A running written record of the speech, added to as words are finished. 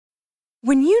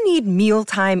When you need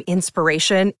mealtime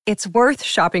inspiration, it's worth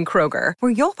shopping Kroger,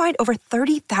 where you'll find over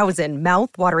 30,000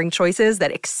 mouth-watering choices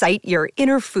that excite your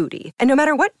inner foodie. And no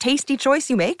matter what tasty choice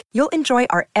you make, you'll enjoy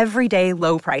our everyday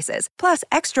low prices, plus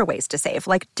extra ways to save,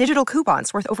 like digital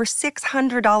coupons worth over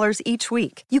 $600 each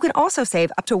week. You can also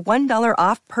save up to $1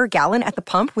 off per gallon at the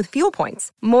pump with fuel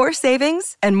points. More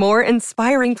savings and more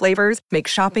inspiring flavors make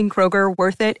shopping Kroger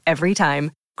worth it every time.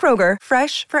 Kroger,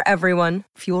 fresh for everyone.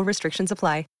 Fuel restrictions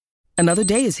apply. Another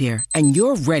day is here, and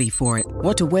you're ready for it.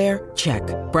 What to wear? Check.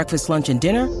 Breakfast, lunch, and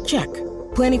dinner? Check.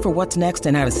 Planning for what's next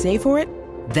and how to save for it?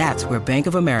 That's where Bank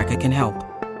of America can help.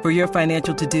 For your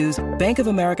financial to-dos, Bank of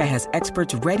America has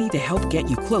experts ready to help get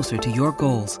you closer to your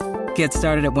goals. Get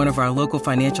started at one of our local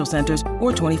financial centers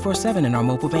or 24/7 in our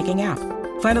mobile banking app.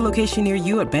 Find a location near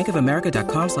you at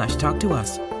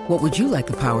bankofamerica.com/talktous. What would you like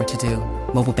the power to do?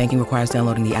 Mobile banking requires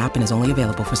downloading the app and is only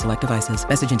available for select devices.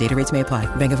 Message and data rates may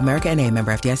apply. Bank of America N.A.,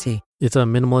 member FDIC. It's a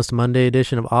Minimalist Monday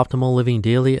edition of Optimal Living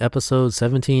Daily, episode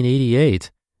 1788,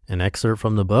 an excerpt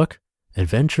from the book,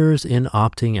 Adventures in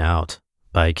Opting Out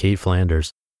by Cait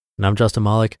Flanders. And I'm Justin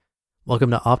Malik.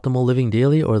 Welcome to Optimal Living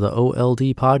Daily, or the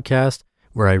OLD podcast,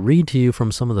 where I read to you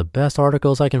from some of the best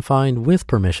articles I can find with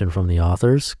permission from the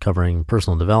authors, covering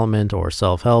personal development or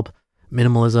self-help,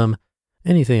 minimalism,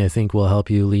 anything I think will help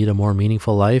you lead a more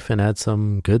meaningful life and add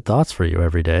some good thoughts for you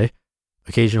every day.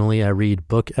 Occasionally I read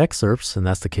book excerpts, and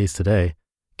that's the case today.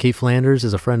 Cait Flanders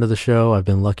is a friend of the show. I've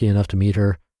been lucky enough to meet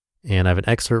her, and I have an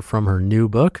excerpt from her new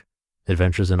book,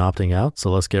 Adventures in Opting Out.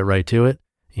 So let's get right to it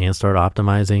and start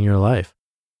optimizing your life.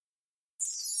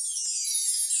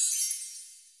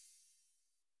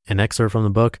 An excerpt from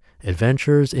the book,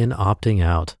 Adventures in Opting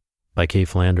Out by Cait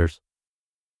Flanders.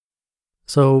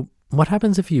 So, what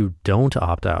happens if you don't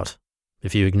opt out?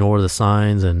 If you ignore the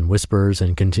signs and whispers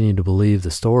and continue to believe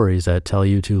the stories that tell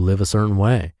you to live a certain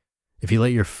way? If you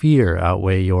let your fear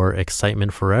outweigh your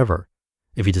excitement forever?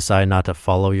 If you decide not to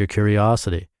follow your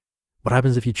curiosity? What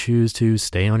happens if you choose to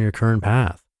stay on your current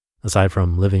path? Aside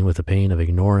from living with the pain of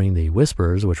ignoring the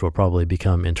whispers, which will probably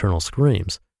become internal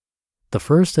screams. The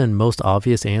first and most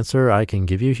obvious answer I can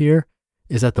give you here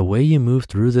is that the way you move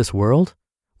through this world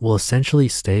will essentially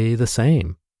stay the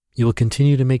same. You will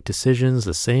continue to make decisions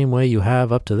the same way you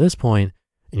have up to this point,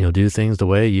 and you'll do things the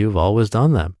way you've always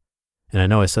done them. And I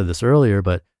know I said this earlier,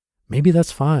 but maybe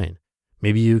that's fine.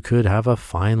 Maybe you could have a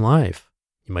fine life.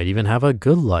 You might even have a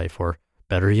good life, or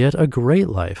better yet, a great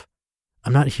life.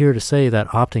 I'm not here to say that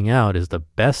opting out is the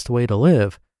best way to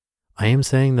live. I am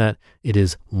saying that it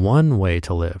is one way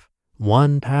to live,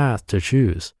 one path to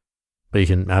choose. But you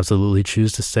can absolutely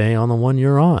choose to stay on the one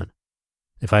you're on.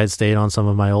 If I had stayed on some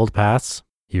of my old paths,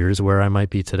 here's where I might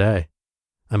be today.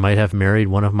 I might have married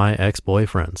one of my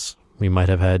ex-boyfriends. We might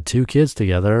have had 2 kids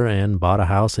together and bought a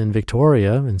house in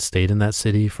Victoria and stayed in that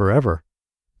city forever.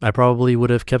 I probably would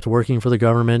have kept working for the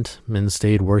government and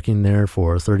stayed working there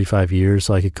for 35 years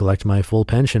so I could collect my full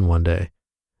pension one day.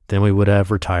 Then we would have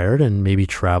retired and maybe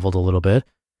traveled a little bit.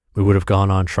 We would have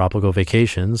gone on tropical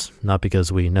vacations, not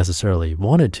because we necessarily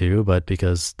wanted to, but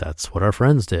because that's what our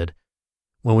friends did.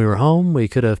 When we were home, we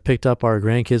could have picked up our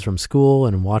grandkids from school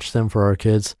and watched them for our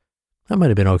kids. That might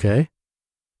have been okay.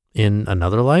 In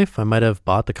another life, I might have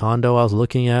bought the condo I was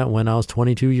looking at when I was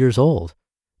 22 years old.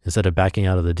 Instead of backing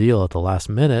out of the deal at the last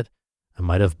minute, I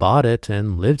might have bought it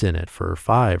and lived in it for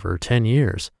 5 or 10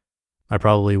 years. I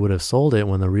probably would have sold it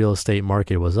when the real estate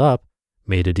market was up,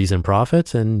 made a decent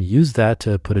profit, and used that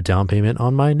to put a down payment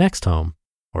on my next home,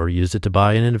 or used it to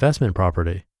buy an investment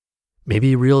property.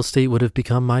 Maybe real estate would have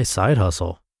become my side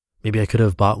hustle. Maybe I could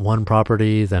have bought one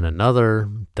property, then another,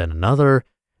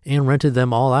 and rented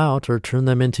them all out or turned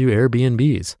them into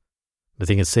Airbnbs. I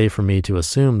think it's safe for me to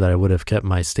assume that I would have kept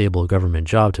my stable government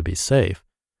job to be safe,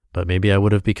 but maybe I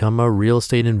would have become a real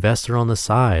estate investor on the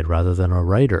side rather than a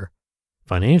writer.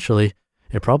 Financially,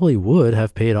 it probably would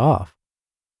have paid off.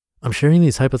 I'm sharing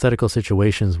these hypothetical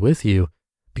situations with you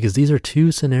because these are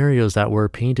 2 scenarios that were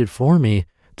painted for me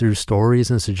through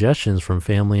stories and suggestions from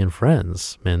family and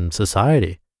friends and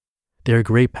society. They are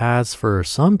great paths for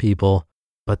some people,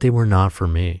 but they were not for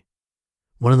me.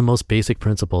 One of the most basic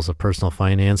principles of personal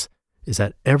finance is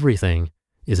that everything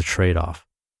is a trade-off.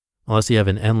 Unless you have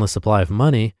an endless supply of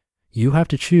money, you have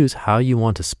to choose how you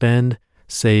want to spend,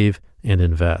 save, and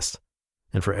invest.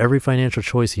 And for every financial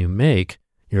choice you make,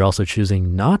 you're also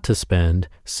choosing not to spend,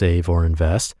 save, or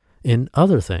invest in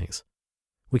other things.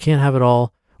 We can't have it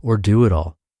all or do it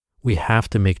all. We have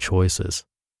to make choices.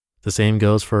 The same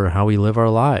goes for how we live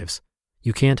our lives.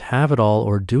 You can't have it all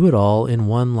or do it all in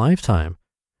one lifetime.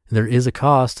 There is a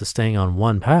cost to staying on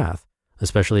one path,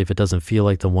 especially if it doesn't feel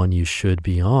like the one you should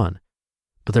be on.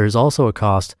 But there is also a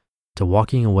cost to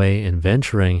walking away and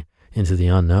venturing into the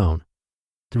unknown.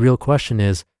 The real question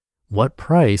is, what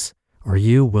price are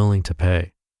you willing to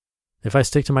pay? If I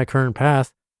stick to my current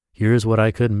path, here's what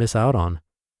I could miss out on.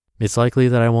 It's likely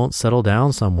that I won't settle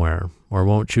down somewhere or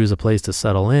won't choose a place to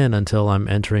settle in until I'm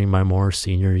entering my more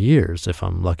senior years, if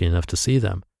I'm lucky enough to see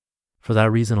them. For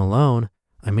that reason alone,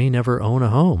 I may never own a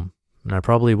home, and I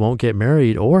probably won't get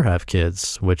married or have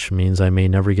kids, which means I may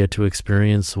never get to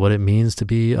experience what it means to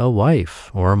be a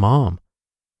wife or a mom.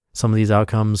 Some of these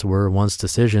outcomes were once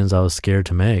decisions I was scared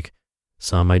to make.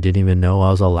 Some I didn't even know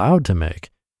I was allowed to make.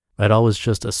 I'd always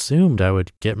just assumed I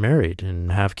would get married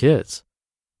and have kids.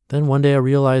 Then one day I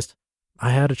realized I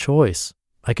had a choice.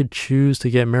 I could choose to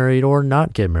get married or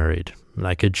not get married.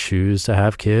 I could choose to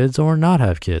have kids or not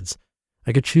have kids.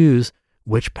 I could choose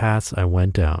which paths I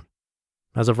went down.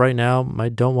 As of right now, I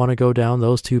don't want to go down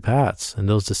those two paths, and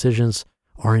those decisions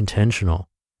are intentional.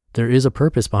 There is a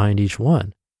purpose behind each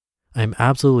one. I'm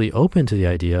absolutely open to the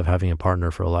idea of having a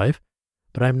partner for life,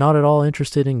 but I'm not at all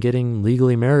interested in getting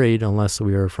legally married unless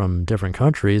we are from different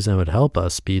countries and would help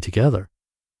us be together.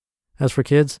 As for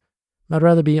kids, I'd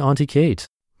rather be Auntie Kate.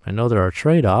 I know there are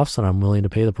trade-offs and I'm willing to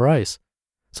pay the price.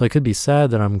 So I could be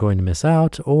sad that I'm going to miss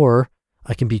out, or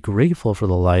I can be grateful for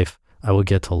the life I will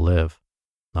get to live.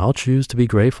 I'll choose to be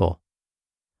grateful.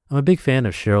 I'm a big fan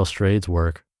of Cheryl Strayed's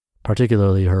work,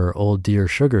 particularly her Old Dear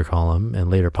Sugar column and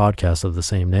later podcast of the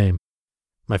same name.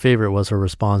 My favorite was her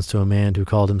response to a man who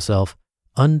called himself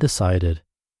Undecided.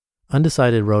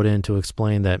 Undecided wrote in to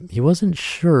explain that he wasn't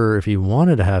sure if he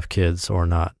wanted to have kids or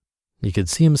not. He could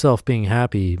see himself being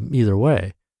happy either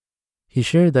way. He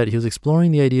shared that he was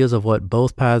exploring the ideas of what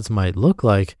both paths might look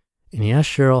like, and he asked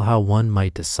Cheryl how one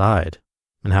might decide,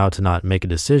 and how to not make a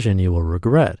decision you will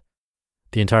regret.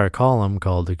 The entire column,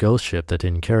 called The Ghost Ship That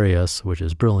Didn't Carry Us, which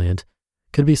is brilliant,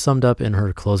 could be summed up in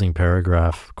her closing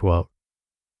paragraph, quote,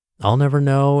 "I'll never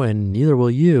know, and neither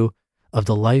will you, of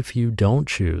the life you don't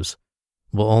choose.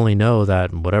 We'll only know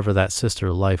that whatever that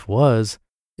sister life was,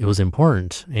 it was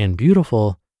important and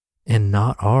beautiful and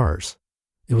not ours.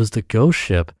 It was the ghost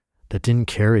ship that didn't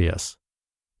carry us.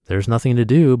 There's nothing to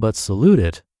do but salute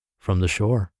it from the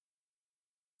shore."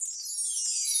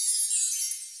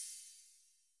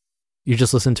 You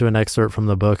just listened to an excerpt from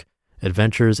the book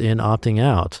Adventures in Opting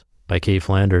Out by Cait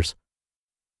Flanders.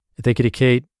 Thank you to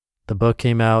Cait. The book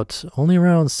came out only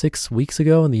around 6 weeks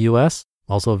ago in the US,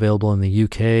 also available in the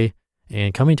UK,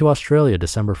 and coming to Australia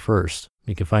December 1st.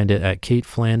 You can find it at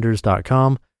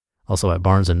caitflanders.com, also at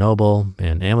Barnes & Noble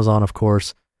and Amazon, of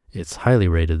course. It's highly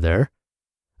rated there.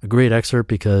 A great excerpt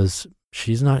because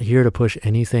she's not here to push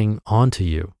anything onto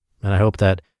you. And I hope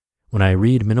that when I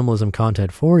read minimalism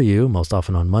content for you, most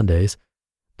often on Mondays,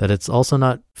 that it's also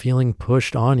not feeling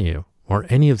pushed on you, or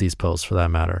any of these posts for that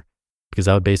matter, because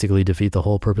that would basically defeat the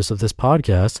whole purpose of this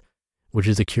podcast, which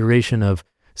is a curation of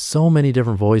so many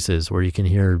different voices where you can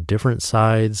hear different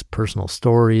sides, personal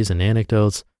stories, and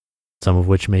anecdotes, some of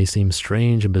which may seem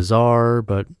strange and bizarre,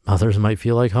 but others might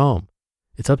feel like home.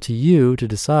 It's up to you to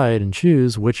decide and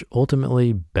choose which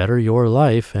ultimately better your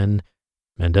life and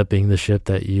end up being the ship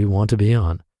that you want to be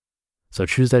on. So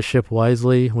choose that ship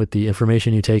wisely with the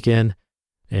information you take in,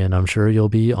 and I'm sure you'll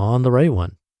be on the right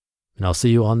one. And I'll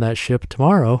see you on that ship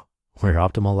tomorrow, where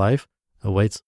optimal life awaits.